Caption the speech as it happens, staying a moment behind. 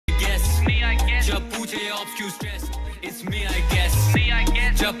पूछे ऑब्स्क्यू stress It's me I guess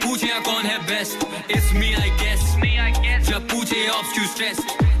जब पूछे कौन है best It's me I guess जब पूछे ऑब्स्क्यू stress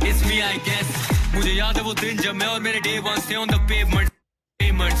It's me I guess मुझे याद है वो दिन जब मैं और मेरे डे वंस थे on the pavement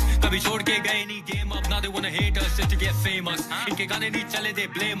कभी छोड़ के गए नहीं गेम अब ना they wanna hate us just to get famous इनके गाने नहीं चले they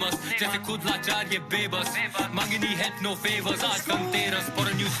blame us जैसे खुद लाचार ये बेबस मांगे नहीं help no favors आज Dhanteras for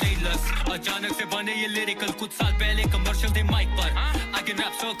a new stainless अचानक से बने ये lyrical कुछ साल पहले कमर्शियल थे माइक पर I can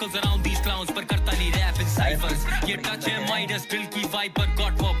rap circles around these clowns पर करता नहीं rap in ciphers ये टच है माइनस दिल की वाइब पर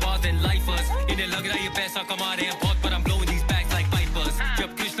God for bars and lifers इन्हें लग रहा है ये पैसा कमा रहे हैं बहुत पर I'm blowing these bags like pipers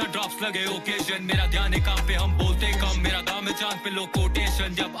जब कृष्णा ड्रॉप्स लगे ओकेजन मेरा ध्यान है काम पे हम बोलते कम मेरा दाम है चांद पे लो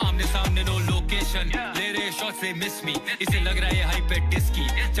कोटेशन जब आमने सामने नो लोकेशन ले रहे शॉट्स से मिस मी इसे लग रहा है हाइप है डिस्की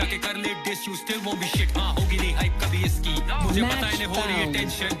जाके कर ले dish you still won't be shit हां होगी नहीं हाइप कभी इसकी मुझे पता है इन्हें हो रही है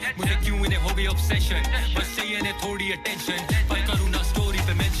टेंशन मुझे क्यों इन्हें हो गई ऑब्सेशन बस चाहिए इन्हें थोड़ी अटेंशन पर करूं ना स्टोरी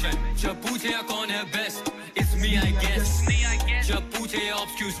पे मेंशन जब पूछे कौन है best it's me I guess जब पूछे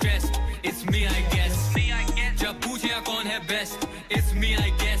ऑब्स्क्यू stress it's me I guess जब पूछे कौन है best it's me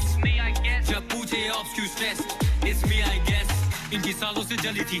I guess जब पूछे ऑब्स्क्यू stress it's me I guess इनकी सालों से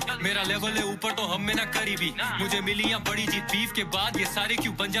जली थी मेरा लेवल है ऊपर तो हम में ना करीबी मुझे मिली यहाँ बड़ी जीत बीफ के बाद ये सारे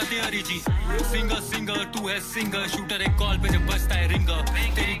क्यों बन जाते हैं अरिजीत सिंगर तू है सिंगर शूटर है कॉल पे जब बजता है रिंगर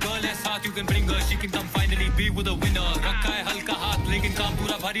तेरी गर्ल है साथ you can bring her she can come finally be with a winner रखा है हल्का हाथ लेकिन काम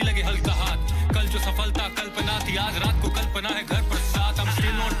पूरा भारी लगे हल्का हाथ कल जो सफलता कल्पना थी आज रात को कल्पना है घर पर साथ हम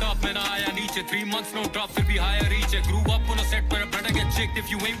स्टिल ऑन टॉप में ना आया नीचे 3 months no drop फिर भी हायर रीच है grew up on a set पर brother get checked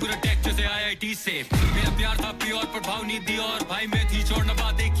if you am with a take जैसे आईआईटी से मेरा प्यार था प्योर पर भाव नहीं दी और भाई में थी छोड़ना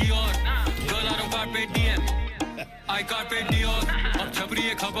बात एक ही और girl are on carpet DM I carpet D और अब छपरी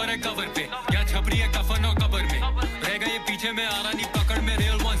है खबर है कवर पे या छपरी है कफन और कबर में रह गए पीछे में आ रहा नहीं पकड़ में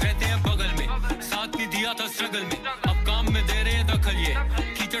रेल वंस रहते हैं बगल में साथ नहीं दिया था स्ट्रगल में अब काम में दे रहे हैं दखल ये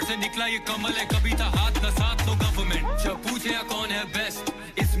कीचड़ से निकला ये कमल है कभी था हाथ न साथ तो गवर्नमेंट जब पूछे कौन है best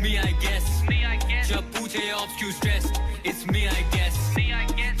it's me I guess जब पूछे ऑब्स्क्यू stress it's me I guess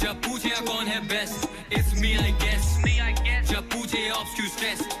जब पूछे कौन है best it's me I guess जब पूछे ऑब्स्क्यू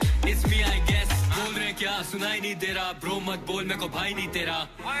stress it's me I guess बोल रहे क्या सुनाई नहीं दे रहा ब्रो मत बोल मेरे को भाई नहीं तेरा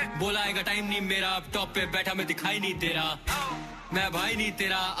बोलाएगा टाइम नहीं मेरा अब टॉप पे बैठा मैं दिखाई नहीं दे रहा मैं भाई नहीं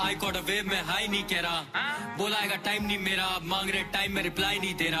तेरा आई गॉट अ वेव मैं हाई नहीं कह रहा बोलाएगा टाइम नहीं मेरा अब मांग रहे टाइम में रिप्लाई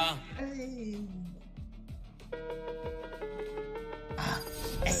नहीं दे रहा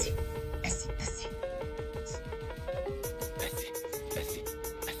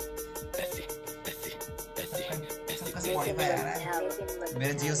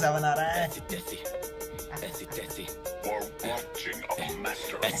मेरे जियो 7 आ रहा है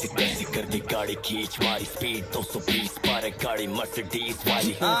ऐसी तैसी कर दी गाड़ी खींच मारी स्पीड 220 पार गाड़ी मर्सिडीज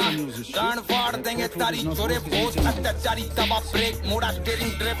वाली कान फाड़ देंगे तारी छोरे बहुत अत्याचारी दबा ब्रेक मोड़ा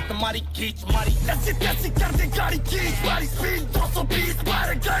स्टीयरिंग ड्रिफ्ट मारी खींच मारी ऐसी तैसी कर दी गाड़ी खींच मारी स्पीड 220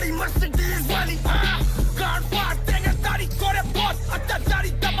 पार गाड़ी मर्सिडीज वाली कान फाड़ देंगे तारी छोरे बहुत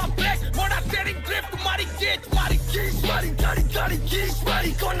अत्याचारी दबा ब्रेक मोड़ा स्टीयरिंग ड्रिफ्ट मारी खींच मारी गाड़ी खींच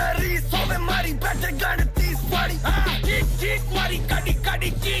मारी कोना रीस होवे मारी बैठे गाड़ी 30 मारी खींच मारी गाड़ी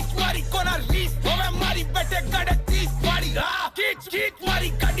खींच मारी कोना रीस होवे मारी बैठे गाड़ी 30 मारी खींच मारी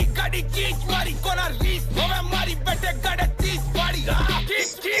गाड़ी खींच मारी कोना रीस होवे मारी बैठे गाड़ी 30 मारी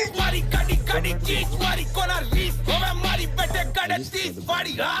खींच मारी गाड़ी खींच मारी कोना रीस होवे मारी बैठे गाड़ी 30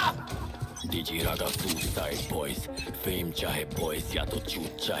 मारी डीजी रागा सुसाइड बॉयज फेम चाहे बॉयज या तो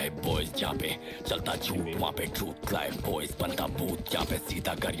झूठ चाहे बॉयज जहाँ पे चलता झूठ वहाँ पे ट्रूथ लाइफ बॉयज बनता भूत जहाँ पे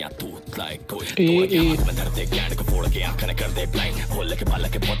सीधा कर या तूत लाइक कोई में धरते ज्ञान को फोड़ के आंखें कर दे ब्लाइंड बोलने के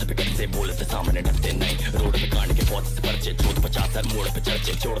बालक के बहुत पे से बोलते सामने डरते नहीं रोड पे कांड के बहुत से पर्चे झूठ 50 सर मोड़ पे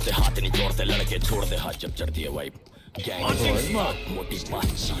चर्चे छोड़ते हाथ नहीं जोड़ते लड़के छोड़ दे हाथ जब चढ़ती है वाइब मोटी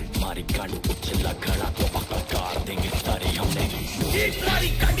बात मारी गाड़ी उछला खड़ा तो पकड़ कार देंगे सारे हमने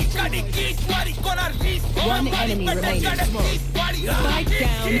One enemy remaining.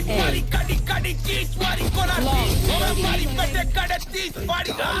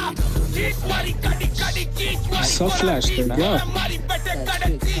 Spike down A. So flashed it up.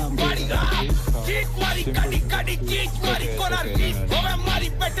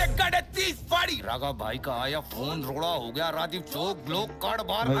 रागा भाई का आया फोन रोड़ा हो गया राजीव चौक लोग कार्ड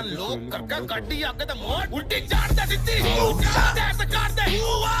बार अनलॉक करके गाड़ी आगे तो मोड़ उल्टी चाट दे दित्ती ऐसे काट दे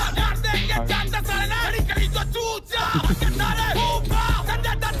ये चाट दे साले ना खड़ी खड़ी तो चूचा के सारे भूपा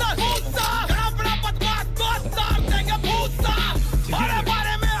संजय दत्त भूसा बड़ा बड़ा बदमाश गोसा देंगे भूसा बारे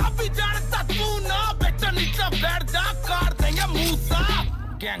बारे में अभी जानता तू ना बेटा नीचे बैठ जा काट देंगे मूसा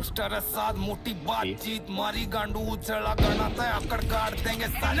गैंगस्टर साथ मोटी बातचीत मारी गांडू उछला करना था अकड़ काट देंगे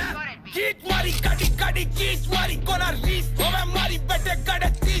साले कीच मारी कीच मारी कोना रीस होवे मारी बेटे गड़े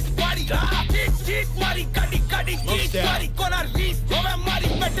 30 बारी कीच मारी मारी कड़ी कड़ी कीच मारी कोना रीस होवे मारी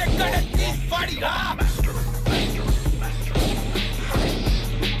पेटे कड़े तीस फाड़ी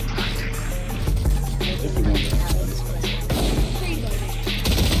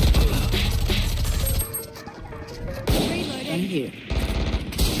I'm here.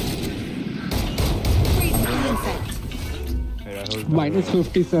 Minus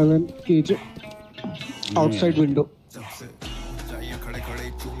 57 kg outside window.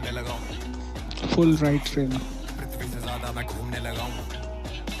 Full right frame.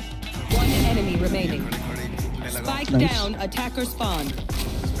 One enemy remaining. Spike down, attacker spawn.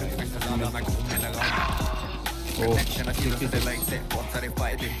 Oh. Connection I see the satellite से बहुत सारे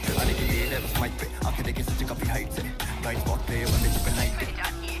फायदे आने के लिए बस माइक पे आंखें देखे सच काफी हाइट से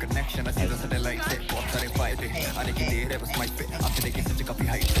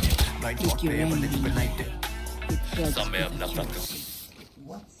लाइट वॉक पे बंदे की नाइट समय अपना प्रकट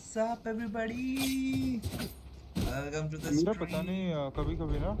What's up everybody? Welcome to the stream. मेरा पता नहीं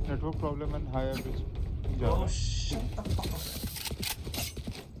कभी-कभी ना network problem and high average Oh shut the fuck up.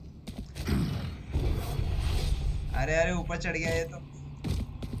 अरे अरे ऊपर चढ़ गया ये तो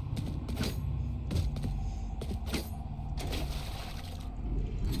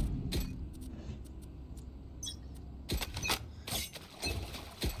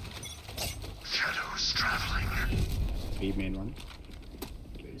B main one.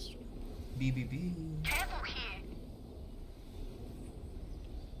 Please. B. Careful here.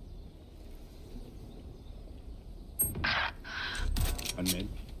 One mid.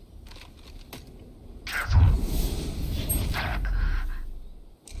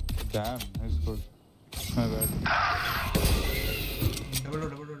 Damn, that's good. My bad.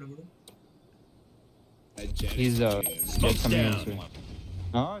 double. He's Jet coming in soon.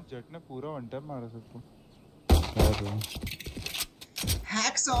 हाँ जेट ने पूरा वन टैप मारा सबको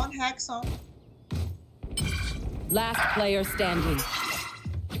Hacks on. Last player standing.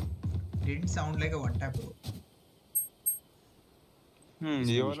 Didn't sound like a one tap bro.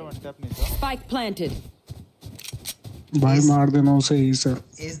 ये वाला one tap नहीं था Spike planted. भाई मार देना उसे ही सर.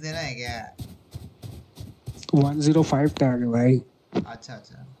 एस देना है क्या? 105 टैग है भाई. अच्छा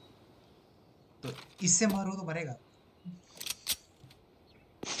तो इससे मारो तो मरेगा.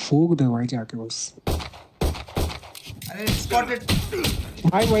 फूक दे भाई जाके बस. अरे स्पॉटेड.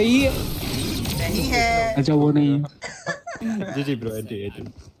 भाई वही नहीं है. अच्छा वो नहीं है. GG bro, 80.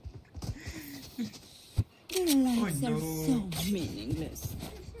 Their lives are so meaningless.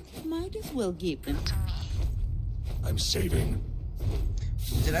 Might as well give them to me. I'm saving.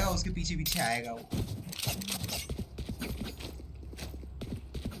 मुझे लगा उसके पीछे आएगा वो.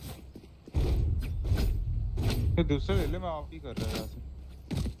 तो दूसरा ले ले मैं आप ही कर रहा था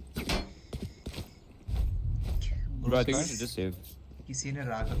Bro, I think I should just save. किसी ने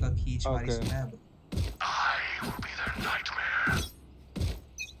रागा का खींच मारी सुना है.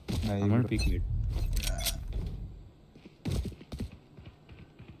 I'm gonna peek mid.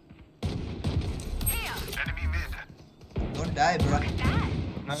 Don't die, bro.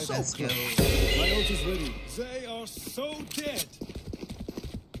 Nice. Let's go. My ult is ready. They are so dead.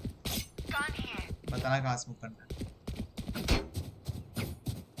 Gun here. बताना कहाँ स्मोक करना है.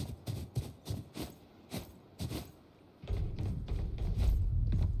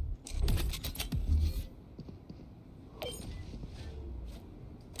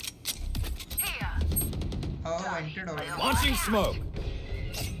 Oh, entered already. Launching smoke.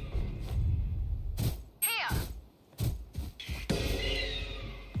 Here.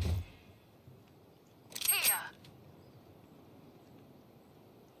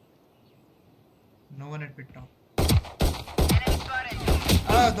 No one at pit top. Enemy spotted.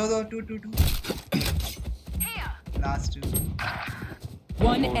 Ah, two. Here. Last two.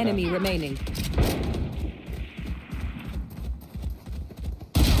 One enemy remaining.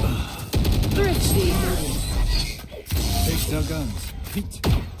 Thrifty. Take their guns.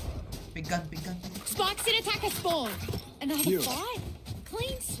 Big gun. Spikes in attacker spawn. Another Here. fight.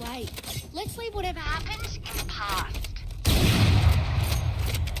 Clean slate. Let's leave whatever Happened in the past.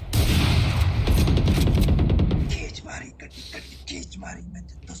 केच मारी मैं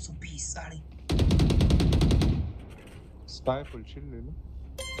 220 sari. Spy full shield ले लो.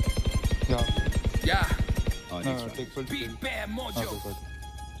 या take full beat shield. पे mojo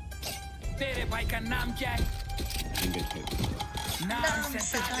तेरे भाई का नाम क्या है नाम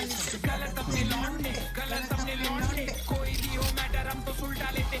से गलत अपने लौंडे कोई भी हो मैटर हम तो सुलटा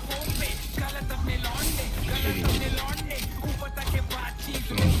लेते फोन पे गलत अपने लौंडे ऊपर तक के बातचीत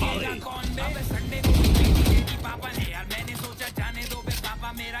मेरा कौन बे अबे संडे को बेटी पापा ने यार मैंने सोचा जाने दो बे पापा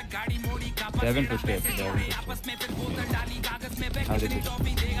मेरा गाड़ी मोड़ी का आपस में फिर बोतल डाली कागज में पे कितनी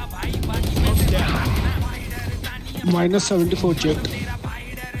टॉफी देगा भाई बाकी पैसे -74 jet.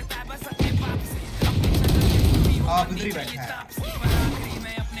 आप उधर ही बैठा है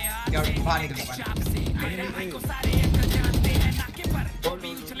क्या बाहर निकल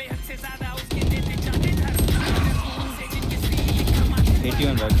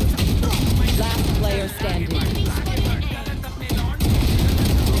Last player standing.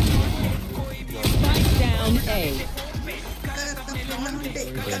 Spike down A.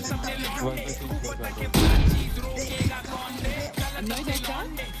 I'm no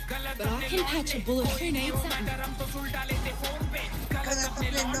doctor, but I can patch a bullet. Who needs something?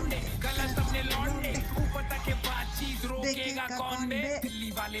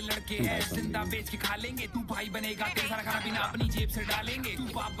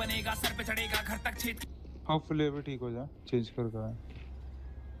 हाँ फ्लेवर ठीक हो जा चेंज कर रहा है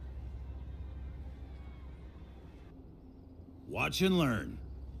Watch and learn.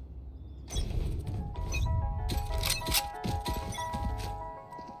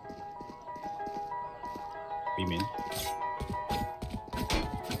 Be mean.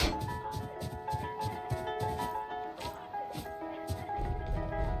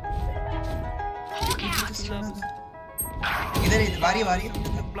 इधर बारी बारी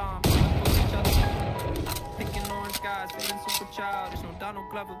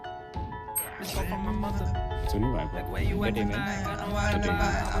It's a new iPhone. Get him in.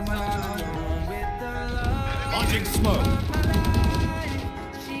 Launching smoke.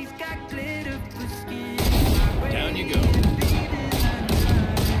 Down you go.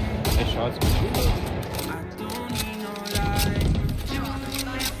 Hey, shots.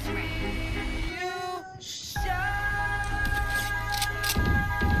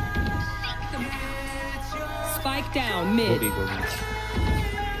 Spike down mid.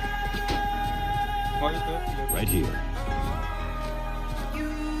 Right here.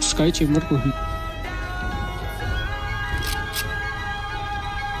 Sky chamber को ही.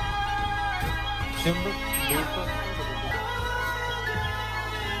 chamber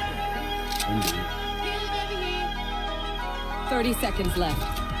 30 seconds left.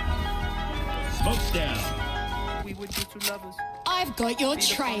 Smoke's down. I've got your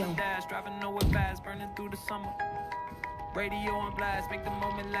trail. Radio on blast, make the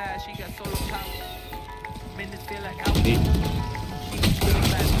moment last. She got solo power. Minutes feel like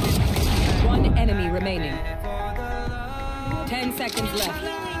One enemy remaining. 10 seconds left.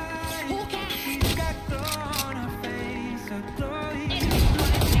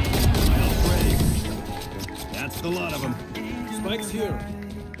 That's the lot of them. Spike's here.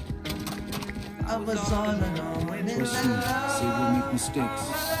 I was all alone. Trust me, they will make mistakes.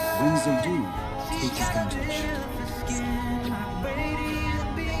 When they do, take advantage.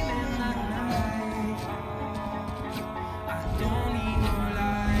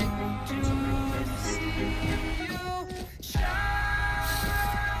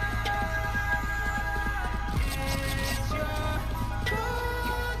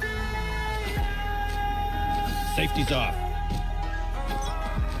 Safety's off.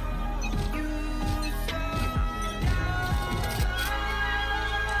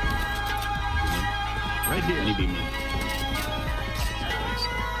 Right here. Maybe me.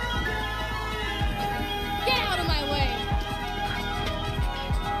 Get out of my way.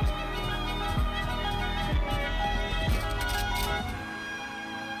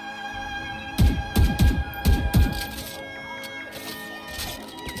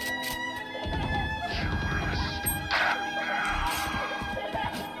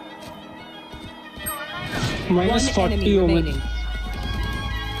 -40 Omen.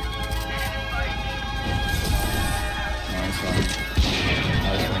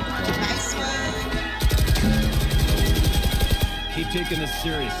 Keep taking this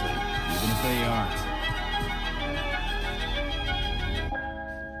seriously, even if they aren't.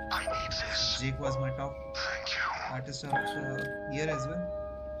 Jake was my top artist of year as well,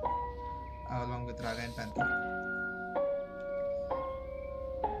 along with Raga and Panther.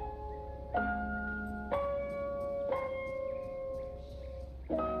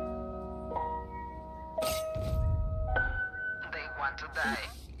 They want to die.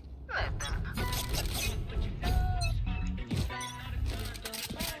 Let them.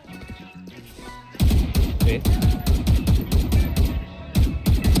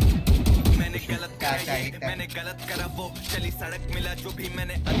 मैंने गलत करा वो चली सड़क मिला जो भी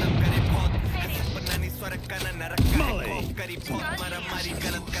मैंने अदब करे बहुत सपना नहीं स्वर्ग का ना नरक करे करी बहुत मारा मारी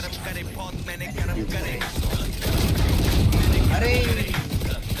गलत कर्म करे बहुत मैंने कर्म करे अरे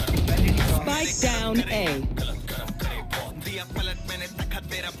Spike down A. दिया पलट मैंने तखा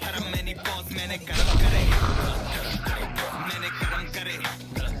तेरा भरम मैंने पॉज मैंने कर्म करे मैंने कर्म करे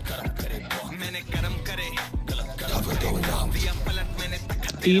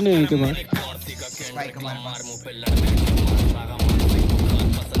तीन है के बाद स्पाइक हमारे पास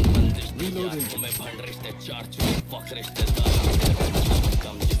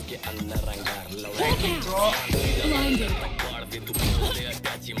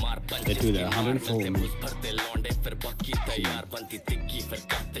They do that 104.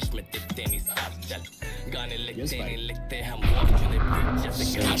 गाने लिखते भाई। नहीं लिखते हम जैसे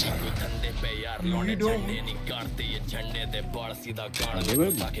धंधे पे यार लौंडे झंडे नहीं काटते ये झंडे दे बाढ़ सीधा गाड़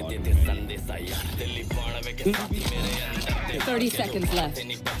में ताकि देते संदेशा यार दिल्ली बाणवे के साथी मेरे अंदर 30 seconds left.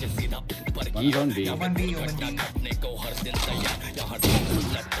 नहीं बचे सीधा ऊपर की One's on B. घटने को हर दिन तैयार यहाँ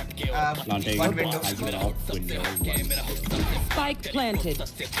लटके Planting. One window. I get out window. Spike planted.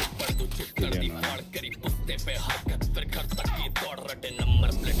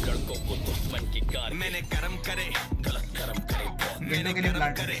 मैंने कर्म करे गलत कर्म करे विंडो के लिए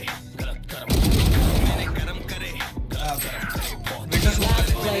प्लांट करे गलत कर्म मैंने कर्म करे विंडो से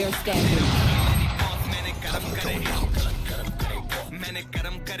Last player standing. मैंने कर्म करे गलत कर्म करे मैंने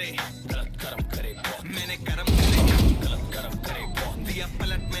कर्म करे गलत कर्म करे मैंने कर्म करे गलत कर्म करे दिया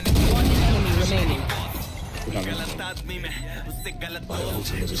पलट मैंने One enemy remaining. गलत आदमी में उससे गलत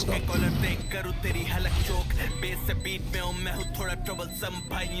उसके कॉलर देख करूँ तेरी हलक चौक बेस से बीट में हूँ मैं हूँ थोड़ा ट्रबल सम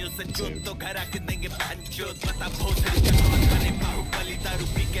भाइयों से जोत तो घर आके देंगे पंचोत पता भोसड़ी के कौन बने बाहुबली दारू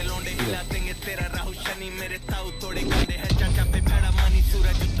पी के लौंडे हिला देंगे तेरा राहु शनि मेरे ताऊ तोड़े गाड़े हैं चाचा पे भेड़ा मानी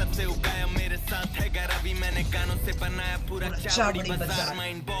सूरज उत्तर से उगाया मेरे साथ है गराबी मैंने गानों से बनाया पूरा चावड़ी बाजार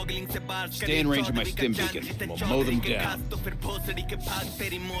माइंड बॉगलिंग से बाहर Stay in range of my stim beacon. We'll mow them down. तो फिर भोसड़ी के भाग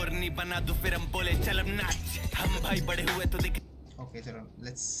तेरी मोरनी बना दो फिर हम बोले चल अब नाच हम भाई बड़े हुए तो देख Okay, चलो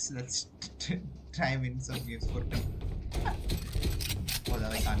let's try win some games for time. बहुत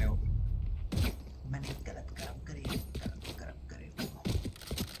ज़्यादा गाने हो मैंने गलत कर्म करे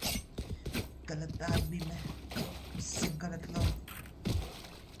गलत आदमी में उससे गलत लोग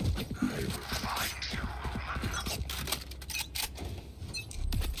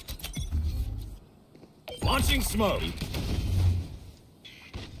Launching smoke.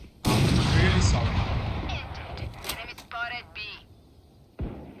 really sorry. Enemy spotted B.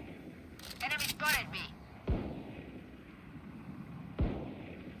 Enemy spotted B.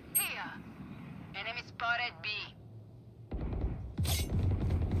 Here. Enemy spotted B.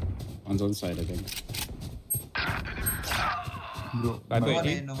 One's on side, I think. Bro, No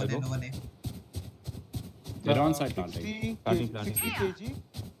one A. They're on side planting. 60 kg,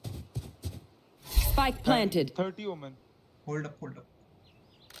 Spike planted. 30 women. Hold up.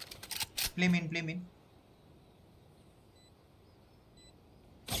 Play main.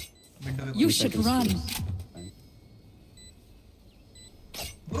 Window पे You कोई- should run.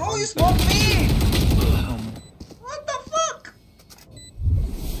 Bro, you smoked me! What the fuck?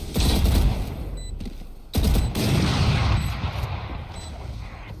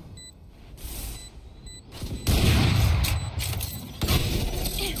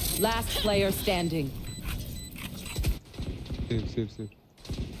 Last player standing. Save.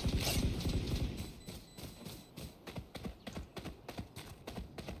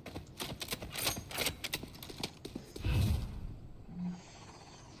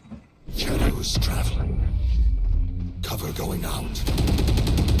 Shadows traveling. Cover going out.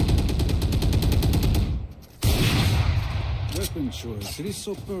 Weapon choice, it is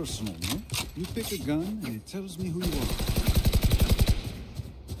so personal, no? You pick a gun and it tells me who you are.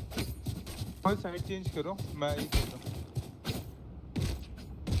 और side change करो मैं ही करता हूँ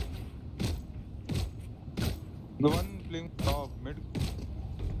the one playing top mid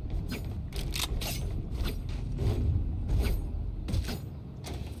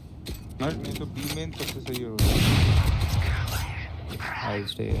नहीं तो B main सबसे सही होगा I'll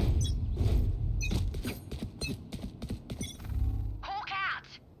stay.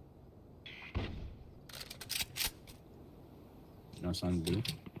 No, it's on B.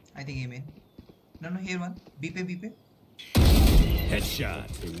 I think A main. No, here one. B पे. Headshot.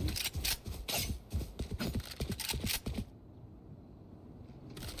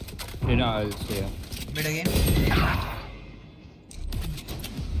 No, I'll stay. Mid again.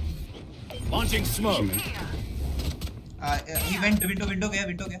 Launching smoke. He went window गया.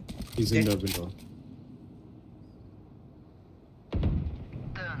 He's in the window.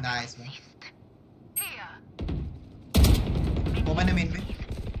 Nice man. Omen है main पे.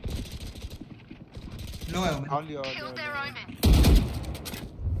 Low है Omen. all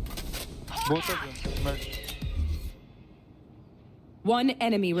both of them mid. One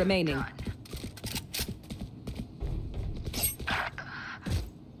enemy remaining.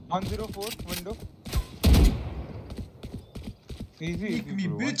 104 window. Easy me,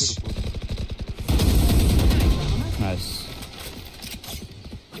 bro. bitch. 104. Nice.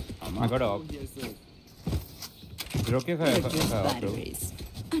 I got off. You're okay if I bro? Batteries.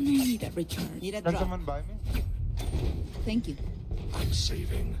 I know you need a recharge. Need a Can drop. someone buy me? Thank you. I'm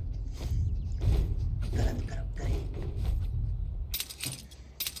saving.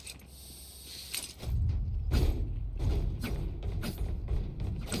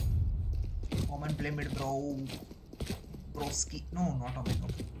 Omen play mid, bro. Broski. No, not Omen.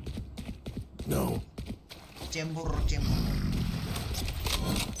 No. Chamber.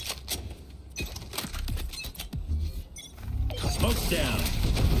 Smoke's down.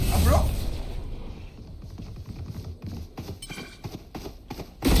 Bro.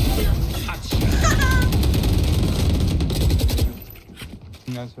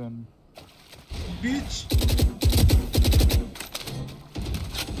 Nice one. Bitch.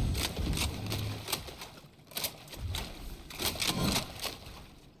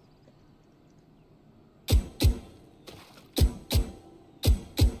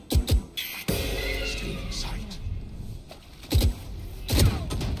 Stay in sight.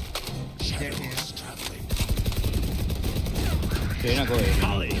 Shadows traveling. Reina, go ahead.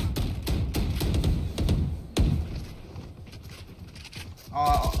 Ollie.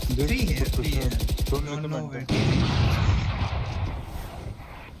 Three here. Don't Don't know where.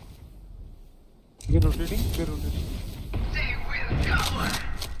 They're rotating.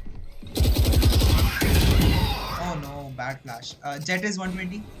 Oh no, bad flash. Jet is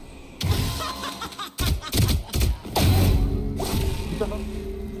 120. He was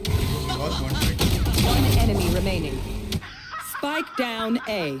 120. One enemy remaining. Spike down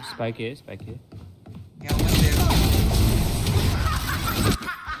A. Spike A. Yeah, one there.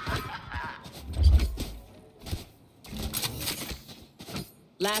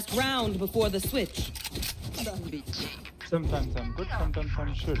 Last round before the switch. Sometimes I'm good, sometimes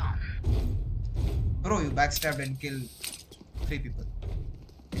I'm shit. Bro, you backstabbed and killed 3 people.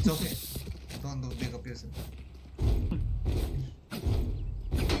 It's okay. Don't big up yourself.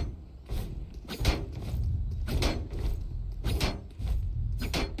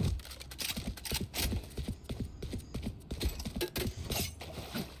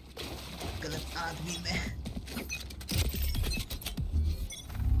 गलत आदमी में.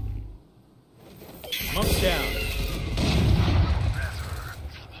 Smoke's down.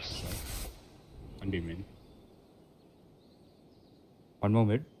 One more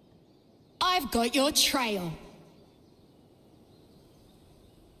mid. I've got your trail.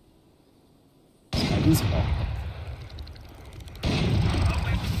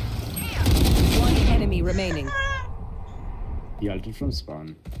 One enemy remaining. He ulted from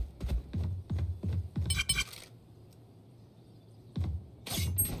spawn.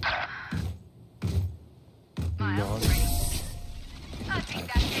 Lord.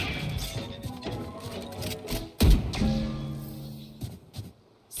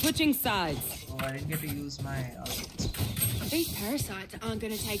 Switching sides. Oh, I didn't get to use my These parasites aren't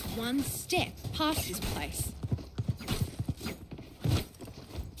going to take one step past this place.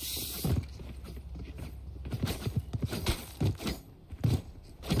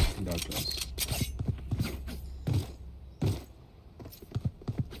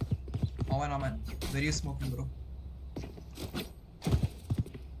 Omen. Where are you smoking, bro?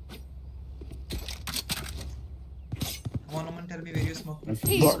 Omen, tell me where you smoking.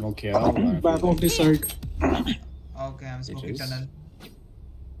 Smoke here. Back of the side. Okay, I'm smoking tunnel.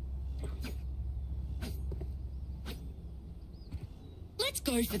 Let's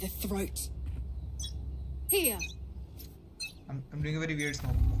go for the throat. Here. I'm doing a very weird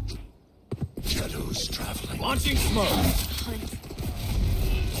smoke. Shadows traveling. Launching smoke. Hunt.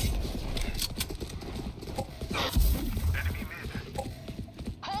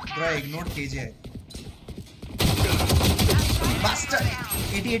 Bro, I ignored KJ. Bastard!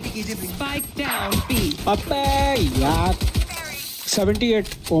 80 KJ bring. Spike down B. Appe yaar.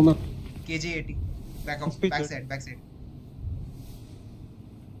 78 Omen. KJ 80. Backside.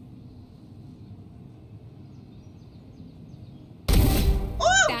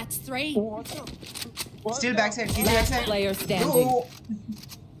 That's 3. Still backside. KJ Last backside. player standing. Bro.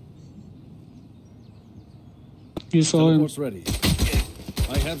 You saw him. Teleport's ready.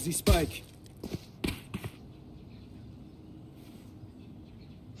 I have the spike.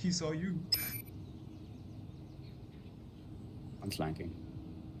 He saw you. I'm flanking.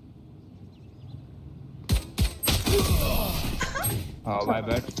 Oh, my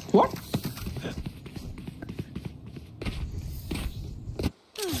bad. What?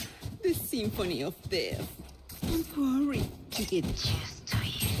 The symphony of death. Don't worry, you get used to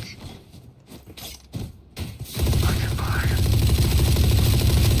it.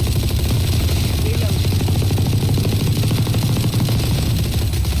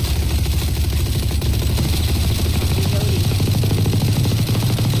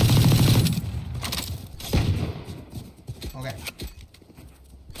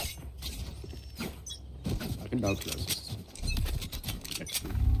 Build out closes.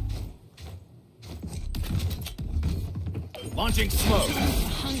 Launching smoke.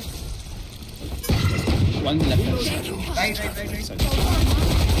 One left. Right.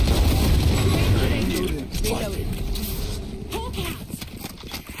 Reloading. Hawk out.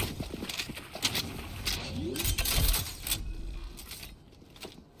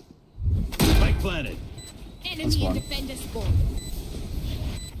 Spike planted. Enemy and defender spawn.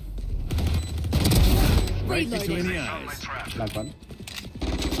 Right Reloading. between the eyes. Last one.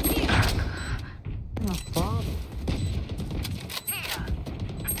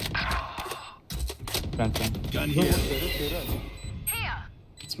 Plant. Gun here.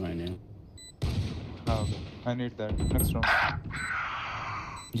 It's mine, yeah. Ah, okay. I need that. Next round.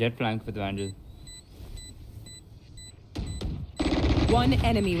 Jet flank with Vandal. One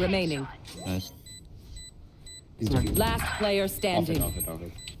enemy remaining. Nice. Last player standing. Off it.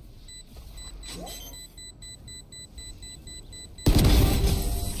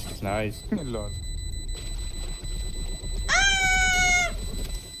 That's nice. Lol.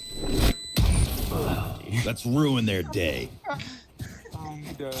 Let's ruin their day.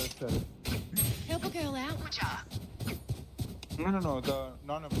 Help a girl out. No, the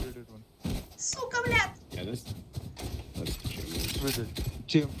non-upgraded one. So come here. Yeah, that's With it.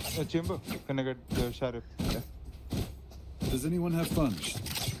 Chamber. Can I get the sheriff? Yeah. Does anyone have funds?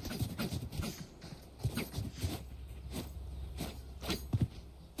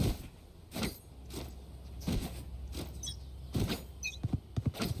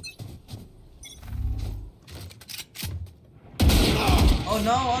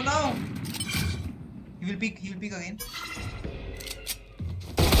 Oh no! He will peek again.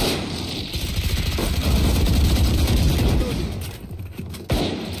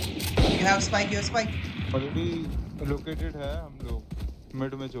 You have spike. Already located है हम लोग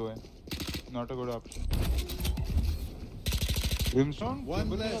mid में जो है. Not a good option. Brimstone? One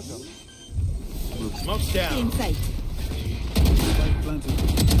less. Smoke's down. Insight. Spike planted.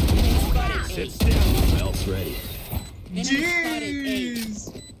 Sit still. Belt's ready.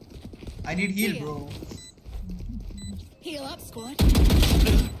 Jeez! I need heal, bro. Heal up, squad.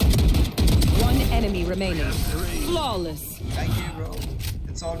 One enemy remaining. Flawless. Thank you, bro.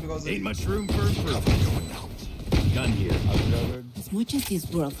 It's all because of Ain't you. much room for improvement. Gun here. As much as this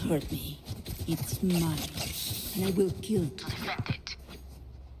world hurt me, it's mine, and I will kill it. Defend it.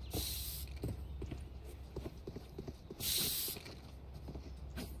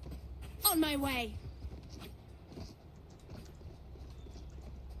 On my way.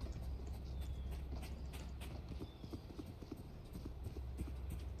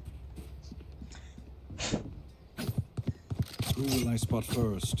 Who will I spot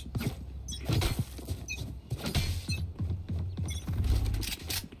first?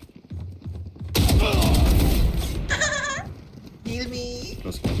 Heal me.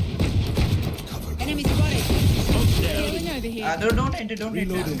 Enemy spotted. Smoke's down. Healing over here. Don't enter.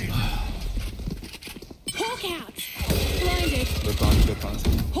 Reloading. Hawk out. Blinded. Good on.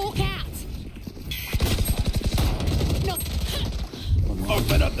 Hawk out. No.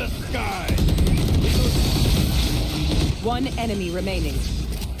 Open up the sky. One enemy remaining.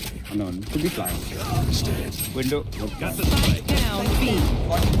 Oh, no, could be flying. Window. Got the Spike spike. down B.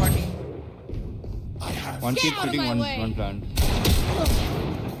 40. One keep Get out of shooting, my way. one plan.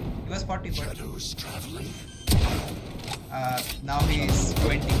 He was 40. Shadows traveling. Now he is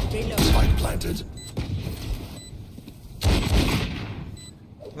 20. Spike planted.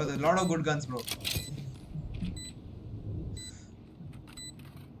 There was a lot of good guns, bro.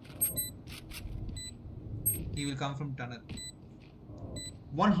 He will come from tunnel.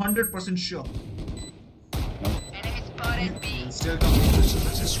 100% sure. Enemy spotted B. He will still come.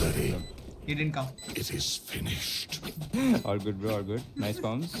 Ultimate is ready. He didn't come. It is finished. All good, bro, all good. Nice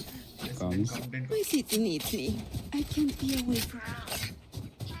bombs. Yes, Comes. didn't come. My city needs me. I can't be away from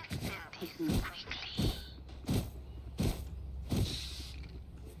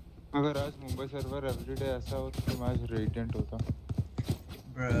अगर आज Mumbai server everyday ऐसा हो तो match radiant होता.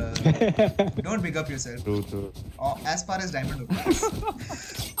 Bruh. Don't big up yourself. True. Oh, as far as diamond opens.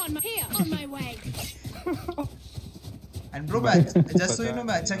 On my way. And bro, just so you know,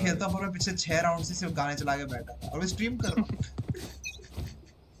 मैं अच्छा खेलता हूँ पर मैं पिछले 6 राउंड से सिर्फ गाने चला के बैठा और मैं स्ट्रीम कर रहा हूँ.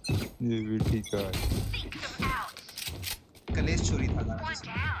 ये भी ठीक है. कलेश चोरी था गाना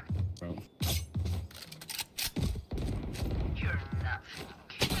जिसमें. Bro.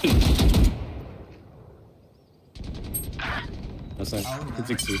 That's like, Oh, no. it's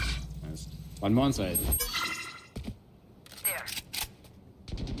 60. Nice. One more on side. There.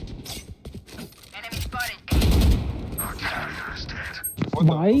 Enemy spotted. वो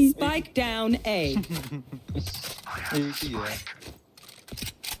भाई Spike down A. एक ही है.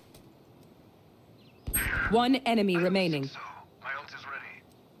 One enemy remaining.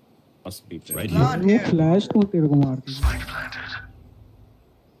 Must be there. Right वो here. फ्लैश तो तेरे को मार दी.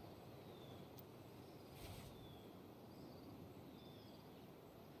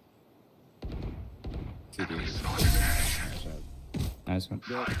 Nice one.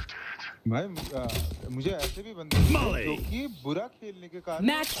 भाई मुझे ऐसे भी बंदे जो कि बुरा खेलने के कारण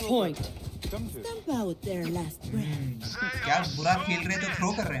Match point. समझे? Stamp out their last breath. क्या बुरा खेल रहे तो थ्रो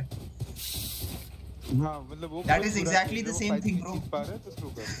कर रहे हैं. हाँ मतलब वो. That is exactly the same thing, bro. पा रहे तो थ्रो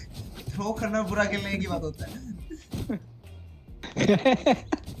कर. थ्रो करना बुरा खेलने की बात होता है.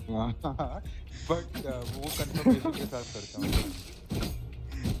 But वो कंफर्मेशन के साथ करता हूँ.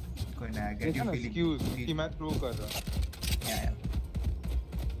 कोई ना get you feeling. Excuse कि मैं थ्रो कर रहा हूँ. Yeah.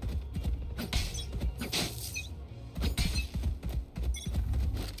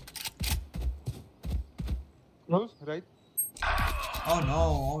 Close, right? Oh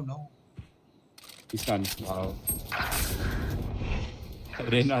no. He's done. Wow.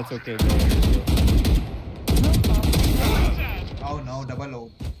 Rena, it's okay. Oh no, double O.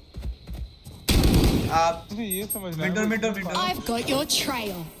 तुझे ये समझना है. Window. I've got your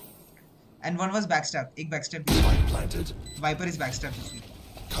trail. And one was backstab. एक backstab. Spike planted. Viper is backstab.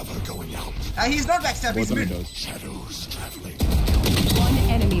 Cover going out. He's not backstab. He's mid. Shadows traveling. One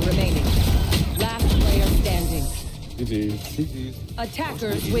enemy remaining. Last player standing. GG.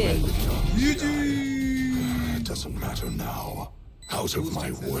 Attackers win. It doesn't matter now. Out of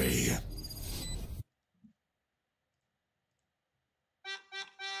my way.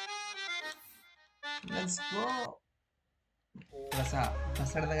 Let's go. थोड़ा सा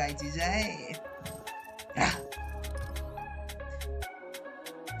बसड़ लगाई चीज है.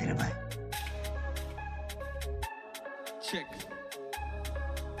 तेरे भाई. Check.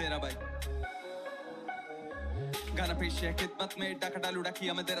 तेरा भाई. गाना पेश है खिदमत में डाका डालू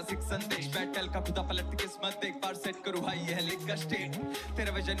डाकिया मैं तेरा सिक्स संदेश बैटल का खुदा पलट किस्मत एक बार सेट करूँ हाई ये लिख का स्टेट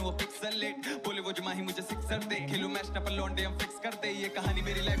तेरा विजन वो पिक्सल लेट बोले वो जमाही मुझे सिक्सर दे खेलूं मैच ना पर लौंडे हम फिक्स कर दे ये कहानी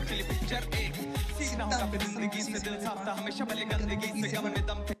मेरी लाइफ के लिए पिक्चर एक सीखना होगा फिर जिंदगी से दिल साफ था हमेशा भले गंदगी से गम में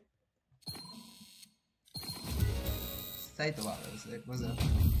दम थे सही तो बात है. It was a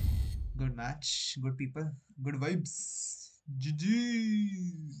good match, good people, good vibes. GG.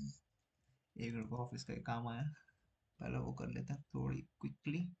 एक मिनट को ऑफिस का एक काम आया. पहले वो कर लेता थोड़ी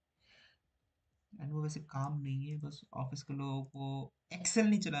क्विकली. एंड वो वैसे काम नहीं है, बस ऑफिस के लोगों को एक्सेल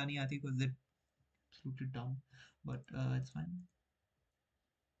नहीं चलानी आती because they stupid dumb, but it's fine.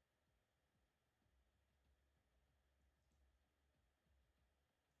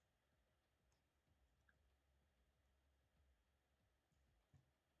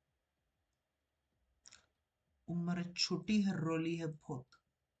 उम्र छोटी है रोली है बहुत.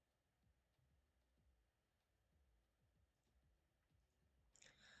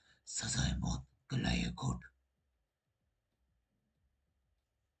 सजाए मौत गलाए कोट.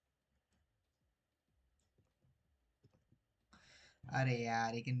 अरे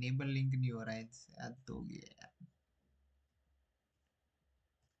यार एक नेबल लिंक नहीं हो रहा है. याद तो गया.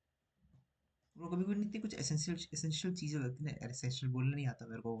 वो कभी कभी इतनी कुछ एसेंशियल चीजें लगती है ना. एसेंशियल बोलना नहीं आता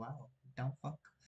मेरे को. वाह डम फक.